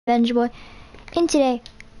benjaboy, and today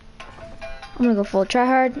I'm gonna go full try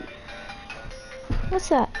hard. What's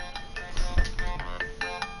that?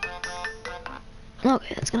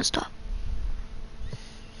 Okay, that's gonna stop.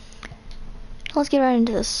 Let's get right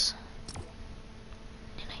into this.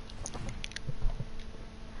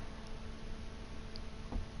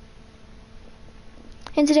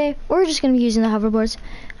 And today we're just gonna be using the hoverboards.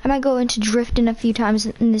 I might go into drifting a few times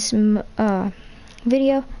in this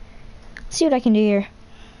video. Let's see what I can do here.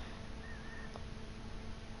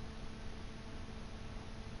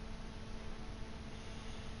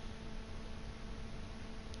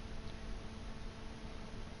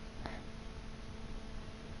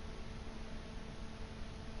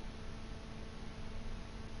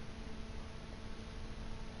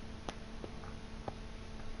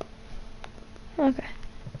 Okay.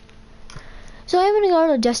 So I'm gonna go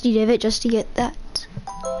to Dusty Divot just to get that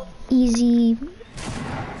easy.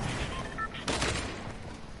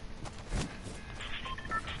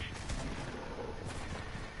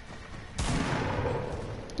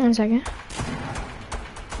 One second.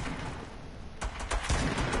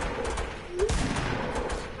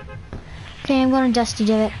 Okay, I'm going to Dusty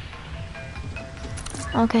Divot.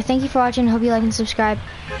 Okay, thank you for watching. Hope you like and subscribe.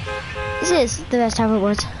 This is the best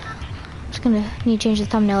hoverboards. I'm just gonna need to change the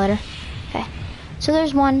thumbnail later. Okay, so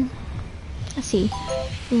there's one. Let's see,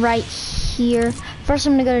 right here. First,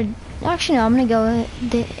 I'm gonna go to. Actually, no, I'm gonna go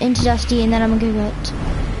into Dusty, and then I'm gonna go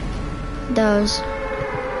get those.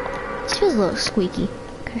 This feels a little squeaky.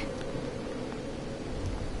 Okay.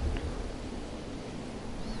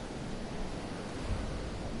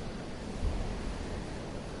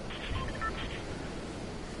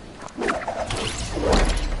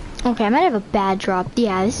 Okay, I might have a bad drop.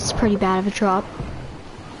 Yeah, this is pretty bad of a drop.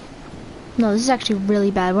 No, this is actually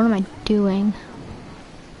really bad. What am I doing?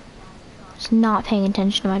 Just not paying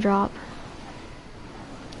attention to my drop.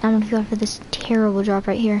 I'm gonna go for this terrible drop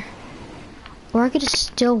right here. Or I could just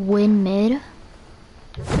still win mid.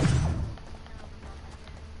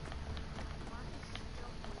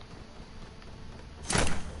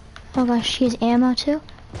 Oh gosh, she has ammo too.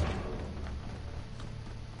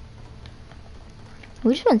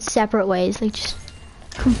 We just went separate ways, like just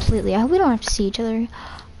completely. I hope we don't have to see each other.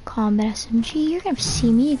 Combat SMG, you're gonna see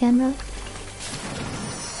me again, bro.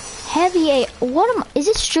 Heavy A. What am? Is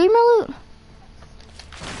it streamer loot?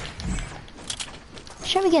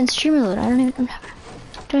 Should be getting streamer loot. I don't even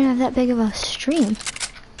have that big of a stream.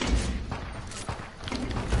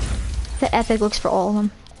 The epic looks for all of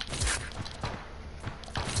them.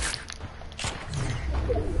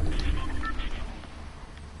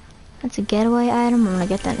 That's a getaway item. I'm gonna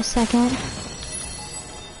get that in a second.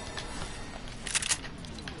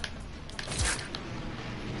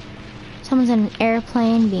 Someone's in an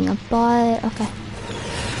airplane being a bot. Okay.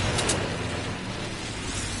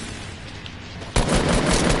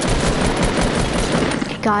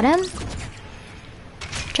 Okay, got him.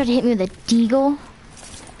 Tried to hit me with a deagle.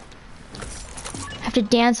 Have to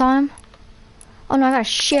dance on him. Oh no, I gotta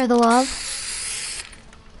share the love.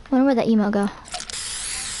 Wonder where'd that emo go?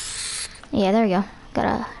 Yeah, there we go.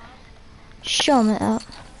 Gotta show him up.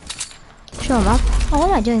 Show him up. Oh, what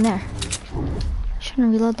am I doing there?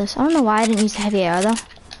 Shouldn't reload this. I don't know why I didn't use the heavy AR though.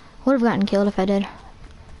 Would have gotten killed if I did.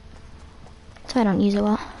 That's why I don't use it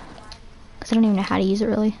well. Because I don't even know how to use it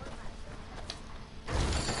really.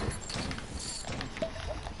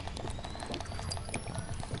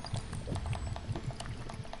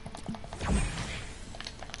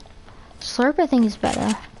 Slurp I think is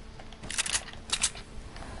better.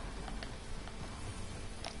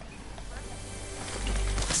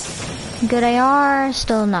 Good AR,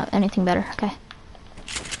 still not anything better. Okay.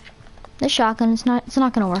 This shotgun is it's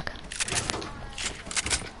not gonna work.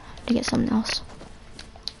 To get something else.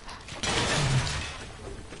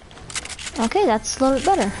 Okay, that's a little bit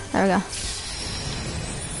better. There we go.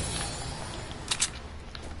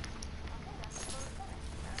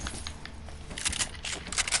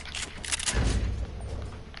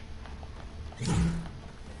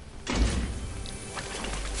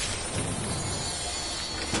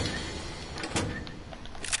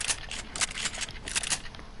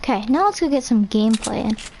 Okay, now let's go get some gameplay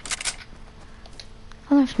in. I'm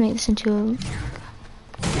gonna have to make this into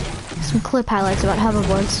some clip highlights about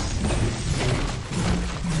hoverboards.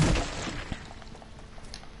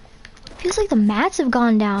 Feels like the mats have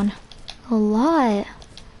gone down a lot.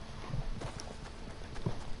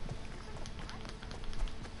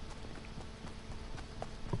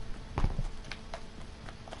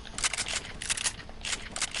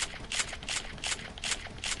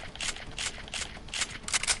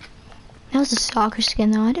 That was a soccer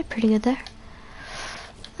skin though. I did pretty good there.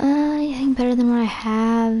 better than what I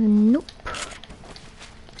have? Nope.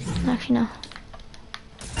 Actually, no.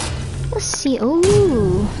 Let's see.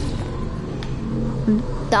 Ooh.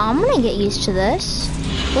 I'm gonna get used to this.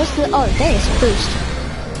 What's the... Oh, there it is. Boost.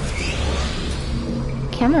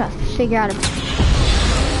 Okay, I'm gonna figure out a...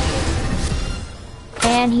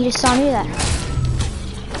 And he just saw me do that.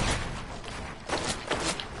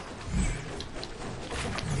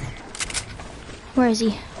 Where is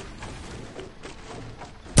he?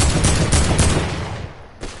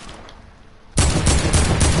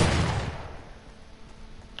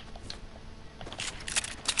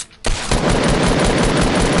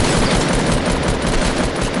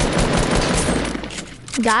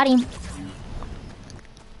 Got him.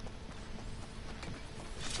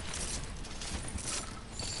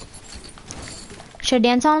 Should I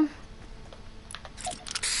dance on him?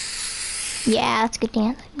 Yeah, that's good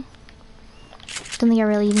dance. Don't think I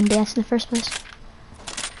really even danced in the first place.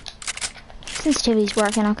 Sensitivity's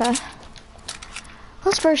working, okay.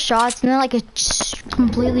 Those first shots, and then like it just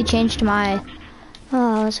completely changed my,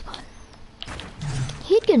 what's it called?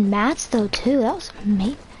 He had good mats though too, that was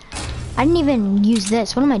amazing. I didn't even use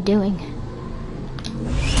this, what am I doing?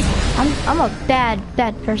 I'm a bad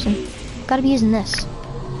person. Gotta be using this.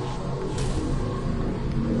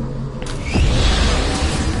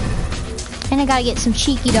 And I gotta get some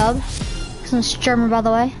cheeky dub. Cause I'm a strummer, by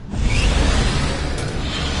the way.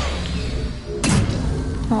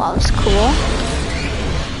 Oh, that was cool.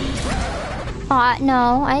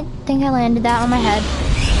 No, I think I landed that on my head.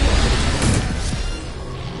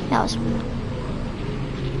 That was...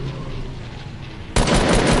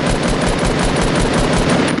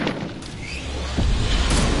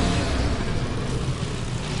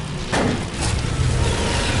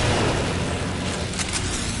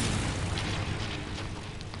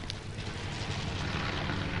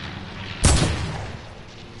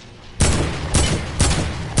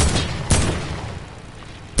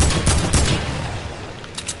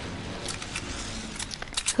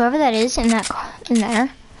 Whoever that is in there,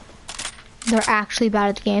 they're actually bad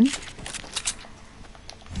at the game.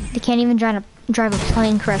 They can't even drive a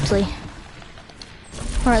plane correctly,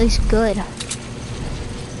 or at least good.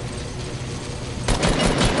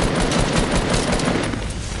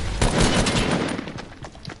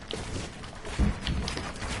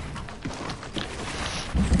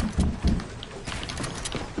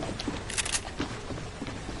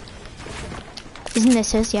 Isn't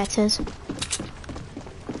this his? Yeah, it's his.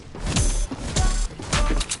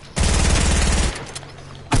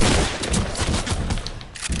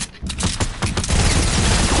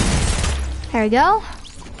 There we go.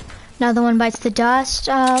 Another one bites the dust.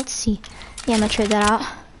 Let's see. Yeah, I'm gonna trade that out.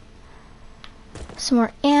 Some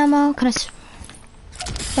more ammo. Can I?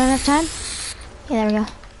 Don't I have time? Yeah, there we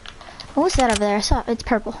go. Oh, what's that over there? I saw it. It's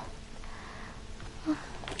purple.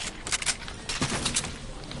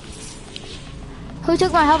 Who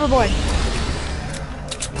took my hoverboard?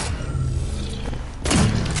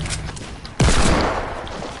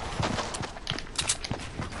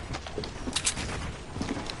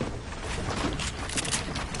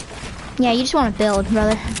 Yeah, you just want to build,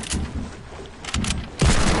 brother.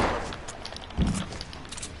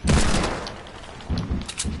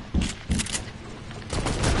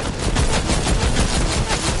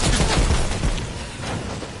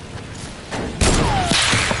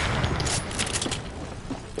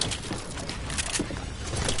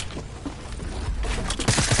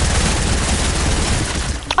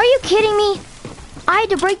 Are you kidding me? I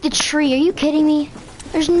had to break the tree. Are you kidding me?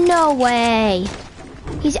 There's no way.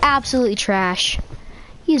 He's absolutely trash.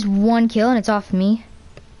 He has 1 kill and it's off me.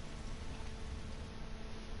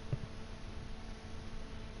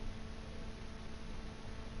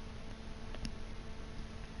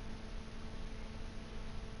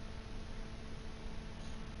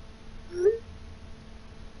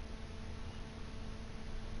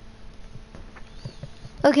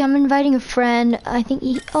 Okay, I'm inviting a friend. I think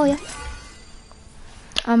he... Oh, yeah.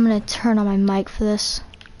 I'm gonna turn on my mic for this.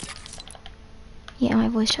 Yeah, my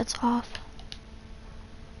voice shuts off.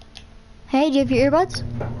 Hey, do you have your earbuds?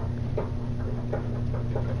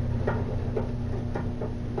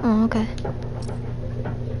 Oh, okay.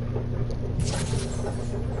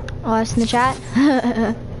 Oh, that's in the chat?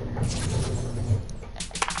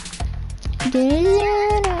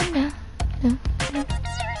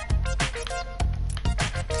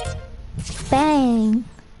 Bang!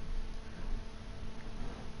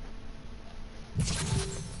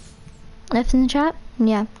 Left in the chat?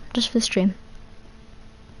 Yeah, just for the stream.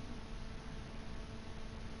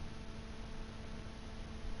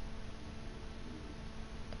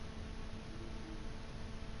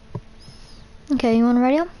 Okay, you want a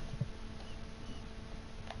radio?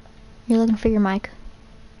 You're looking for your mic.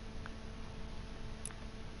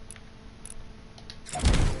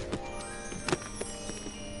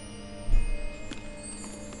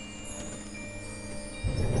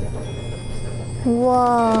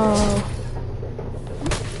 Whoa.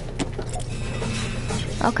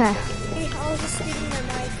 Okay. Hey, I was just speaking my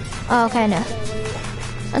mic. Oh, okay, no.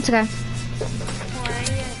 That's okay.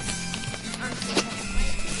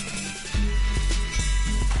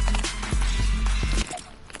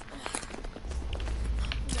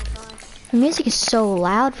 The music is so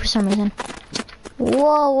loud for some reason.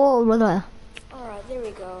 Whoa, whoa, whoa. Alright, there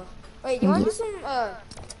we go. Wait, you want to do some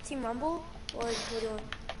Team Rumble? Or what do you want?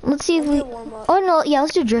 Let's see if we... Oh, no, yeah,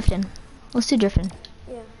 let's do drifting. Let's do drifting.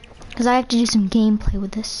 Yeah. Because I have to do some gameplay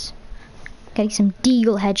with this. Gotta get some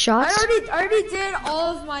deagle headshots. I already did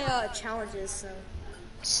all of my challenges, so.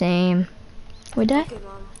 Same. Would I? Okay,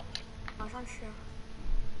 Mom. I'm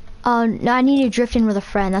sure. No, I need to drift in with a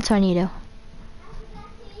friend. That's what I need to do.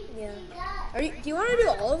 Yeah. Do you want to do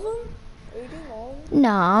all of them? Are you doing all of them?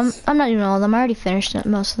 No, I'm not doing all of them. I already finished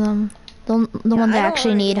most of them. The ones I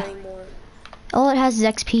actually need. All it has is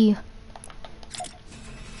XP.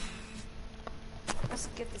 Let's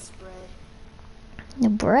get this bread. The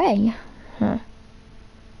bread? Huh.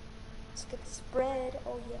 Let's get this bread.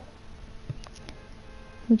 Oh, yeah.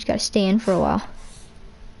 We just gotta stay in for a while.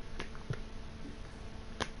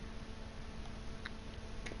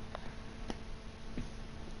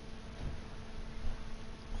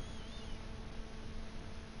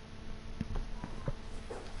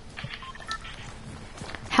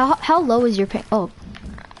 How low is your ping? Oh,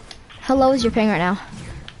 how low is your ping right now?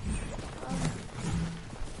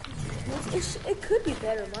 It could be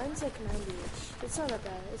better. Mine's like 90-ish. It's not that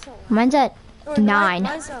bad. It's not loud. Mine's at 9.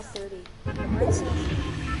 Mine's now 30. Yeah, mine's now 30.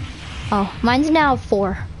 Oh, mine's now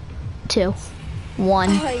 4, 2, 1,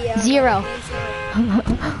 Yeah, 0. What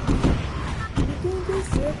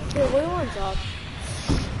do you want, Job?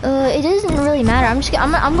 It doesn't really matter.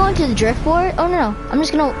 I'm going to the drift board. Oh no, I'm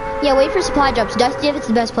just gonna wait for supply drops. Dusty, if it's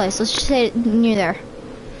the best place. Let's just say it near there.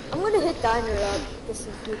 I'm gonna hit Diner up.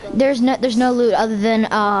 There's no loot other than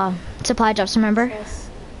supply drops. Remember? Yes.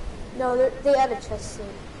 No, they added chests soon.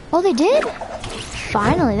 Oh, they did?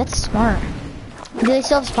 Finally, that's smart. Do they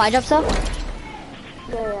still have supply drops though?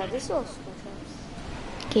 Yeah, they still have supply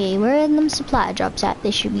drops. Okay, where are them supply drops at? They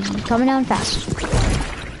should be coming down fast.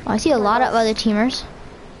 Oh, I see a lot of other teamers.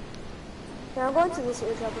 Yeah, I'm going to this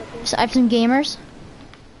airdrop right here. So I have some gamers.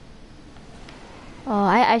 Oh,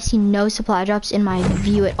 I see no supply drops in my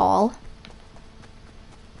view at all.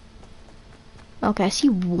 Okay, I see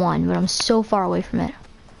one, but I'm so far away from it.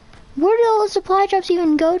 Where did all the supply drops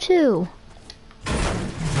even go to?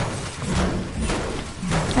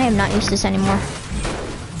 I am not used to this anymore.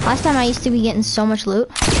 Last time I used to be getting so much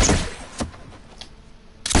loot.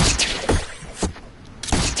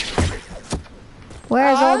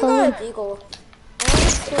 Where is all the loot? Eagle.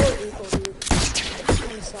 Eagle, dude.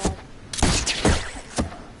 I'm sad.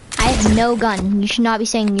 I have no gun. You should not be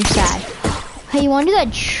saying you're sad. Hey, you want to do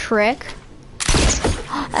that trick?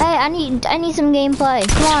 Hey, I need some gameplay.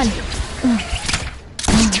 Come on.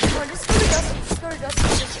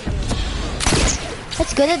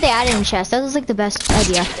 It's good that they added in chest. That was like the best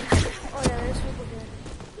idea. Oh yeah, there's people here.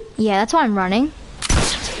 Yeah, that's why I'm running.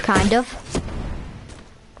 Kind of.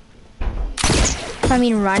 If I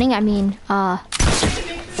mean running, I mean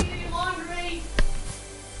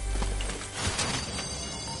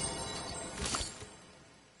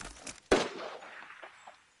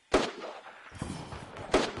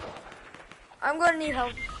I'm gonna need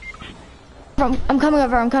help. I'm coming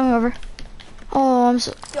over. Oh, I'm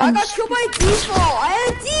so... Dude, I got killed by a deagle! I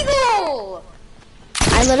had a deagle!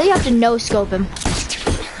 I literally have to no-scope him.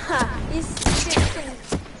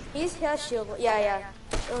 He has shield. Yeah.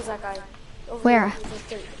 It was that guy. Over Where?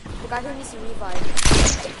 there. The guy who needs to revive.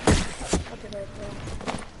 Okay, there.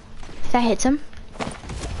 That hits him.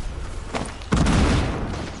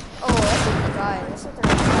 Oh, that's a good guy. That's not the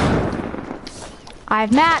right guy. I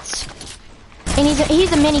have mats. And he's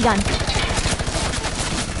a minigun.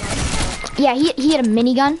 Yeah, he had a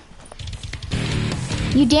minigun.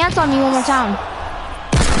 You dance on me one more time.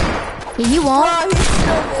 Yeah, you won't. Oh,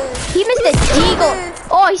 He missed a deagle.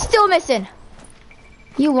 Oh, he's still missing.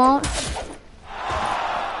 You won't.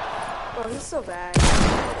 Oh, he's so bad.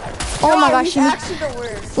 Oh my gosh. He's actually the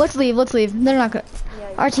worst. Let's leave. They're not good.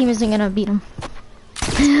 Yeah, Our team isn't gonna beat him.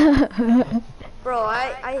 Bro,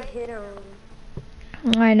 I hit him.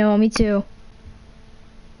 I know, me too.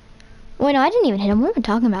 Wait, no, I didn't even hit him. What am I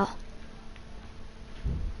talking about?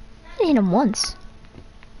 I didn't hit him once.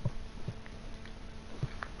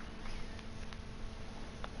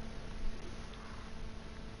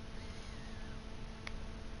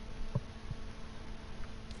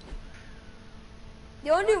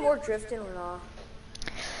 You want to do more drifting or not?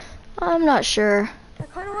 I'm not sure. I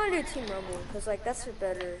kind of want to do Team Rumble because like that's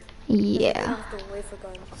better. Yeah. You don't have to wait for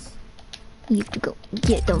guns. You have to go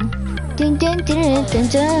get them. Dun, dun, dun, dun,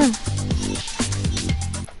 dun.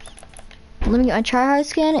 Let me get my tryhard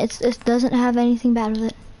skin. It doesn't have anything bad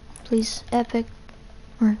with it. Please, Epic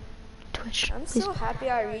or Twitch. I'm please. so happy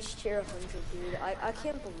I reached tier 100, dude. I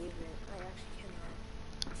can't believe it. I actually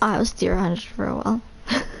cannot. I was tier 100 for a while.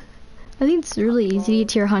 I think it's really easy to get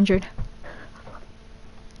tier 100.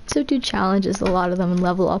 So do challenges, a lot of them, and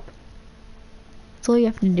level up. That's all you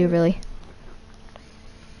have to do, really.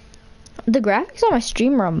 The graphics on my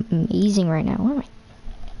stream are amazing right now. What am I?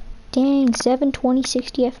 Dang, 720,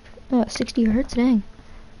 60 hertz, dang.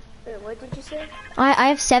 Wait, what did you say? I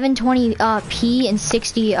have 720 p and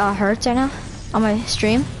 60 hertz right now on my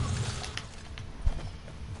stream.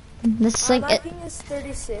 This is like my ping is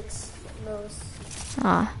 36 most.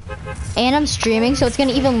 And I'm streaming, so it's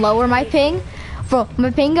gonna even lower my ping. Bro,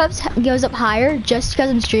 my ping goes up higher just because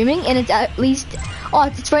I'm streaming, and it's at least, oh,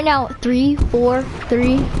 it's right now 3, 4,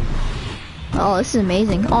 3. Oh, this is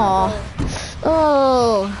amazing. Oh,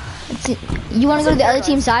 you want to go to the other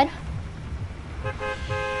team side?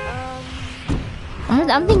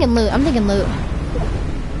 I'm thinking loot.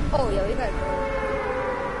 Oh yeah, we gotta go.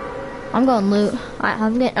 I'm going loot.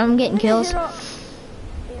 I'm getting kills. Yeah.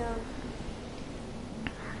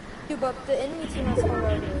 Dude, but the enemy team has far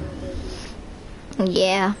right here.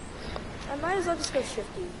 Yeah. I might as well just go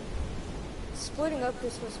shifty. Splitting up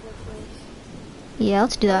this much more points. Yeah,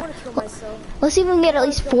 let's do I that. want to kill myself. Let's see if we can get at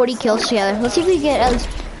least 40 kills together. Let's see if we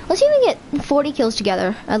get 40 kills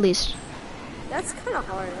together, at least. That's kind of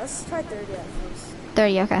hard. Let's try 30 at first.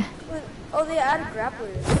 30, okay. Oh, they added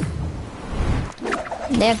grapplers.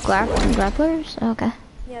 They have grapplers? Okay.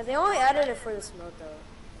 Yeah, they only added it for this mode,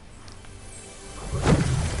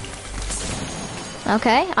 though.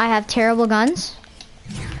 Okay, I have terrible guns.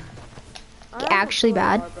 Actually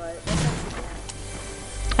bad.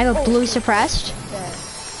 I have a blue suppressed.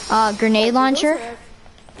 Grenade launcher.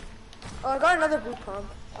 Oh, I got another blue pump.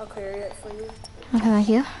 I'll carry it for you. Okay, thank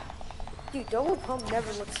you. Dude, double pump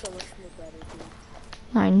never looks so much more better, dude.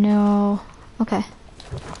 I know. Okay.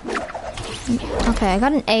 Okay, I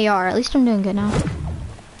got an AR. At least I'm doing good now.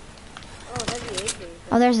 Oh, heavy AK.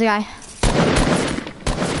 Oh, there's the guy.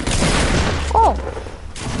 Oh!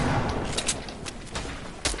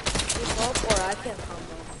 You pump or I can't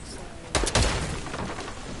combo. Sorry.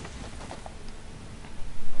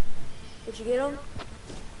 Did you get him?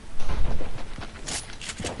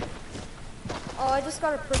 Oh, I just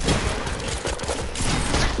got a purple.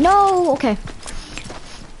 No! Okay.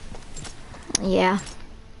 Yeah.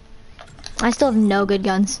 I still have no good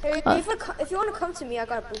guns. Hey, if you want to come to me, I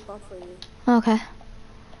got a blue pump for you. Okay.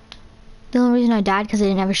 The only reason I died because I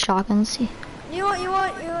didn't have a shotgun. Let's see. You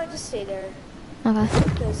want, just stay there. Okay.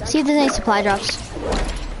 See if there's any supply drops.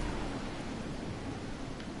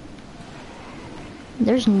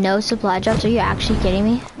 There's no supply drops. Are you actually kidding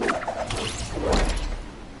me?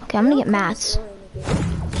 Okay, I'm gonna get mats.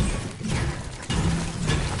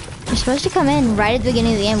 You're supposed to come in right at the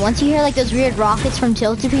beginning of the game. Once you hear like those weird rockets from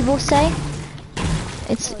Tilted people say,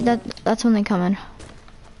 that's when they come in.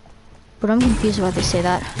 But I'm confused why they say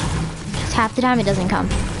that. Because half the time it doesn't come.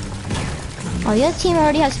 Oh, the other team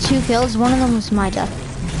already has 2 kills. One of them was my death.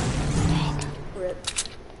 Dang.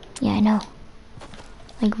 Yeah, I know.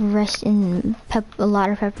 Like rest in a lot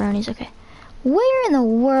of pepperonis. Okay. Where in the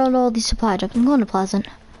world are all these supply drops? I'm going to Pleasant.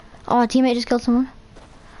 Oh, a teammate just killed someone.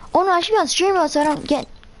 Oh no, I should be on stream mode so I don't get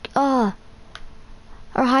or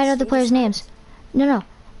hide other players' names. No.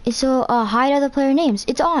 It's so hide other player names.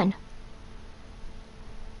 It's on.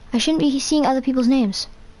 I shouldn't be seeing other people's names.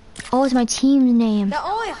 Oh, it's my team's name. That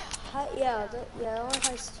only that only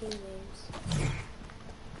has team names.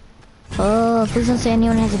 Oh, please don't say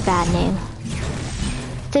anyone has a bad name.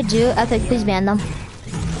 If they do, Epic, please ban them.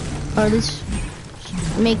 Or at least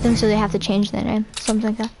make them so they have to change their name. Something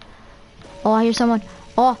like that. Oh, I hear someone.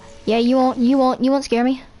 Oh, yeah, you won't scare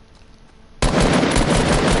me.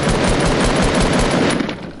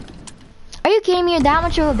 Are you kidding me? You're that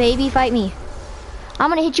much of a baby? Fight me. I'm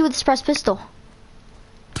gonna hit you with a suppressed pistol.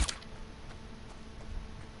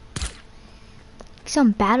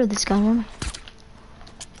 I'm bad with this gun.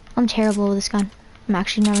 I'm terrible with this gun. I'm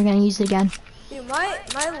actually never gonna use it again. Dude, my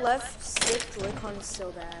left stick Joy-Con is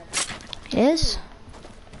so bad. It is?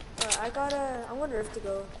 I wonder if to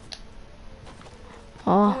go.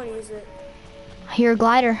 Oh. I wanna use it. I hear a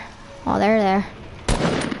glider. Oh, there.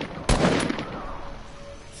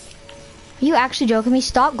 Are you actually joking me?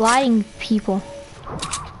 Stop gliding, people.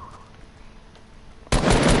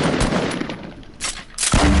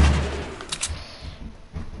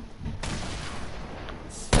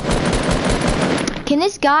 Can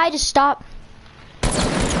this guy just stop?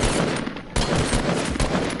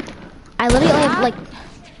 I literally only have like.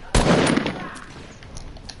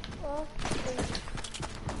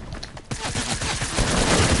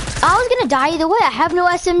 I was gonna die either way. I have no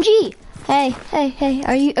SMG. Hey,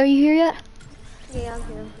 are you here yet? Yeah, I'm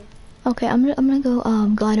here. Okay, I'm gonna go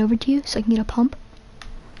glide over to you so I can get a pump.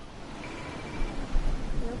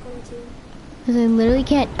 Cause I literally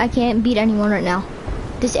can't beat anyone right now.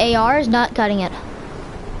 This AR is not cutting it.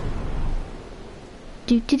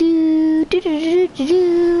 Oh,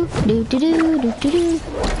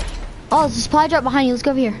 there's a supply drop behind you. Let's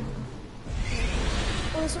go over here.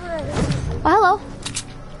 Oh, hello.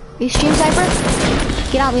 You stream sniper?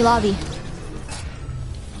 Get out of my lobby.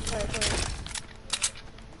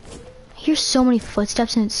 I hear so many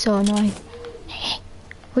footsteps and it's so annoying. Hey,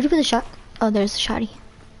 where'd you put the shot? Oh, there's the shotty.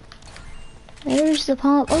 There's the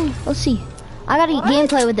pump. Oh, let's see. I gotta get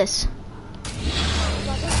gameplay with this.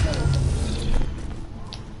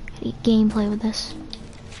 Gotta get gameplay with this.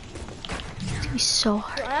 It's gonna be so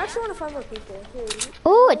hard. I actually want to find more people.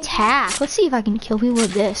 Oh, attack. Let's see if I can kill people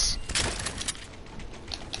with this.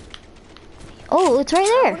 Oh, it's right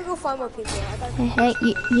there. I want to go find more people. Hey,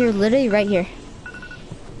 you're literally right here.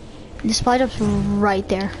 The supply drop's right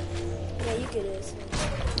there. Yeah, you get it.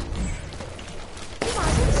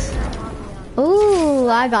 Ooh,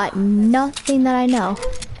 I got nothing that I know.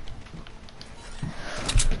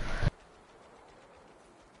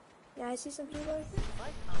 Yeah, I see some people.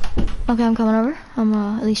 Okay, I'm coming over. I'm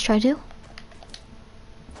at least try to.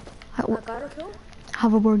 I got a kill.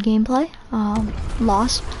 Hoverboard gameplay.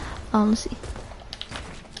 Lost. Let's see.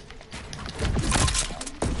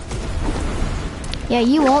 Yeah,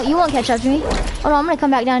 you won't catch up to me. Oh no, I'm gonna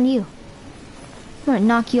come back down to you. I'm gonna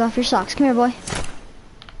knock you off your socks. Come here, boy.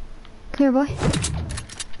 Come here, boy.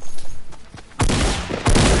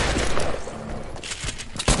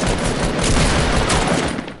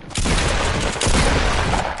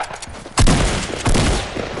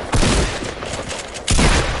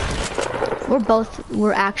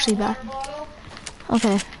 We're actually bad.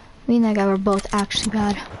 Okay, me and that guy were both actually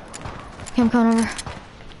bad. Okay, I'm coming over.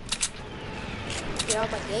 Get out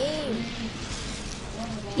my game.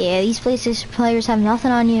 Yeah, these players have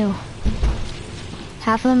nothing on you.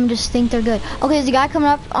 Half of them just think they're good. Okay, there's a guy coming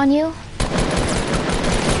up on you.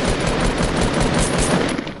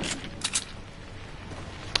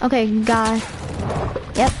 Okay, guy.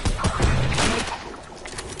 Yep.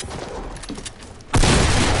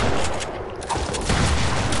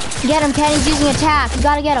 Get him, Ken. He's using attack. You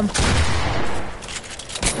gotta get him.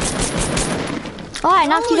 Oh, I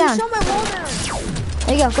knocked you down.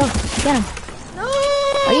 There you go. Go. Get him. No!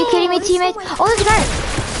 Are you kidding me, teammate? Oh, there's a guy.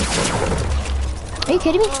 Are you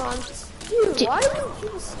kidding me? Dude, why are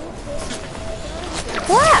people so close?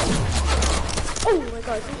 What? Oh my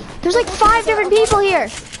god. There's like 5 different people here.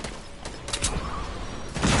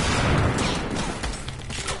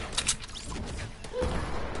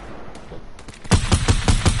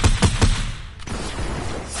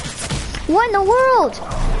 What in the world?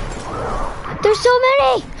 There's so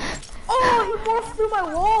many. Oh, he morphed through my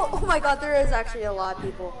wall. Oh my god, there is actually a lot of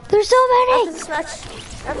people. There's so many.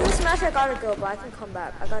 After this match, I gotta go, but I can come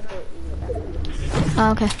back. I gotta go eat after this.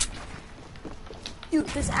 Oh, okay. Dude,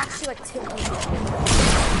 there's actually like 10 people.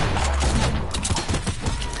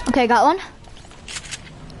 Okay, got one.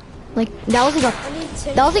 Like that was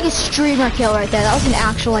like a streamer kill right there. That was an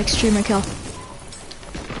actual like streamer kill.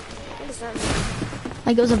 What does that mean?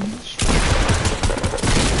 Like it was a.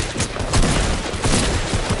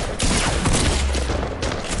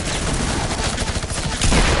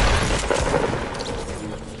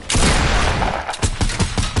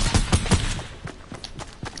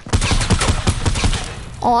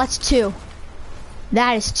 Oh, that's 2.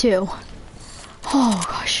 That is 2. Oh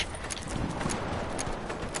gosh.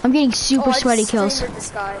 I'm getting super sweaty kills.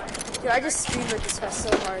 This guy. Dude, I just streamed this guy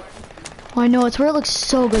so hard. Oh, I know, it's where it looks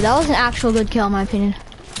so good. That was an actual good kill in my opinion.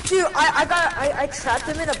 Dude, I trapped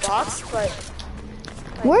him in a box, but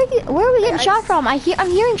where are we getting shot from? I'm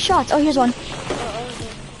hearing shots. Oh, here's one.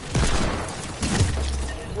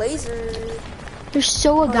 Laser. There's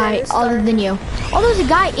so a guy other than you. Oh, there's a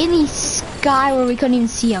guy in the sky where we couldn't even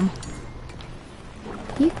see him.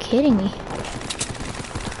 Are you kidding me?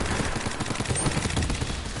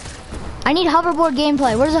 I need hoverboard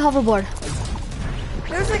gameplay. Where's the hoverboard?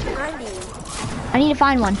 There's like 90. I need to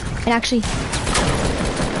find one. And actually...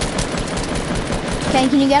 Okay,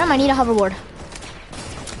 can you get him? I need a hoverboard.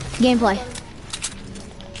 Gameplay.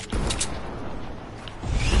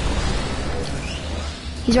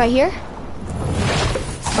 He's right here.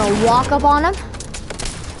 I'll walk up on him.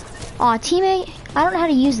 Aw, teammate. I don't know how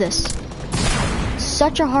to use this.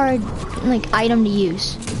 such a hard, like, item to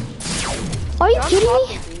use. Are you kidding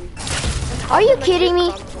me? Are you kidding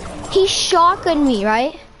me? He shotgunned me,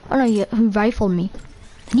 right? Oh no, he rifled me.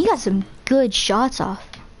 And he got some good shots off.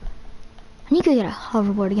 I need to get a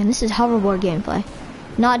hoverboard again. This is hoverboard gameplay.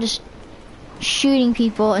 Not just shooting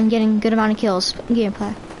people and getting good amount of kills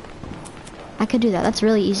gameplay. I could do that. That's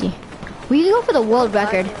really easy. We can go for the world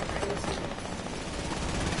record.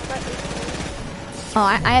 Oh,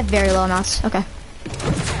 I have very low amounts. Okay.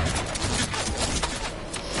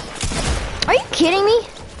 Are you kidding me?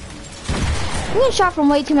 I'm getting shot from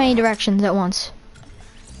way too many directions at once.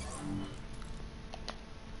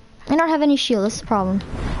 I don't have any shield. That's the problem.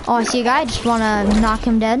 Oh, I see a guy. I just want to knock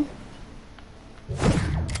him dead.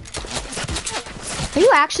 Are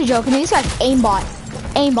you actually joking me? This guy's aimbot.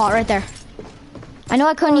 Aimbot right there. I know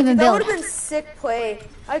I couldn't even build. That would have been sick play.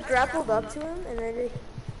 I grappled up to him and then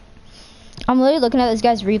I'm literally looking at this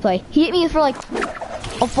guy's replay. He hit me for like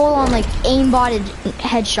a full-on like aimbotted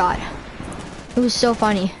headshot. It was so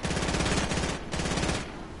funny.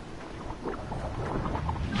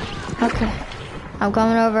 Okay, I'm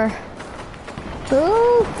coming over.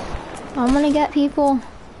 Ooh, I'm gonna get people.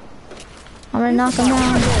 I'm gonna knock them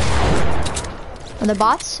down. Are the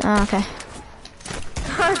bots? Oh, okay.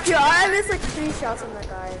 Dude, I missed like 3 shots on that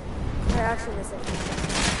guy. I actually missed like 3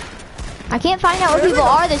 shots. I can't find out where people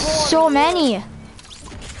are. There's so many.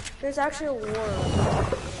 There's actually a war.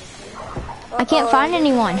 I can't find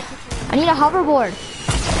anyone. I need a hoverboard.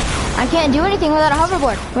 I can't do anything without a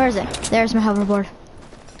hoverboard. Where is it? There's my hoverboard.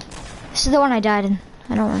 This is the one I died in.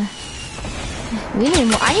 I don't wanna. We need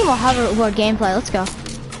more. I need more hoverboard gameplay. Let's go.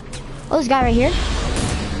 Oh, this guy right here.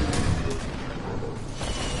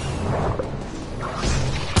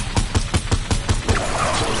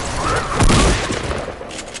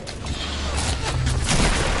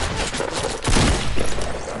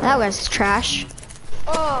 That was trash.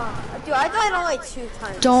 Oh, dude, I died on like 2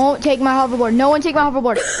 times. Don't take my hoverboard. No one take my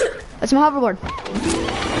hoverboard. That's my hoverboard.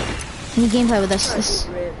 I need gameplay with this.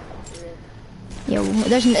 Yo,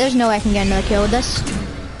 there's no way I can get another kill with this.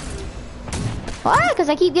 Why? Because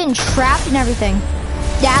I keep getting trapped and everything.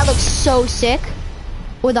 That looks so sick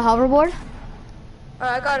with the hoverboard.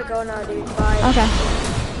 Alright, I gotta go now, dude. Bye. Okay.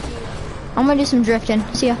 I'm gonna do some drifting.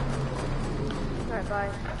 See ya. Alright, bye.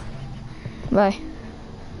 Bye.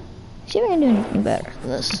 See if I can do anything better for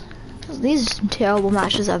this. These are some terrible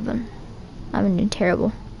matches I've been doing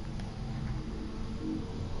terrible.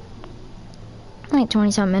 Like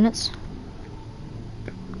 20-some minutes.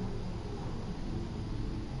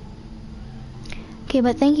 Okay,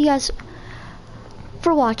 but thank you guys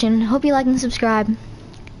for watching. Hope you like and subscribe.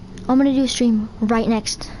 I'm gonna do a stream right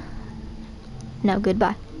next. No,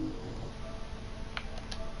 goodbye.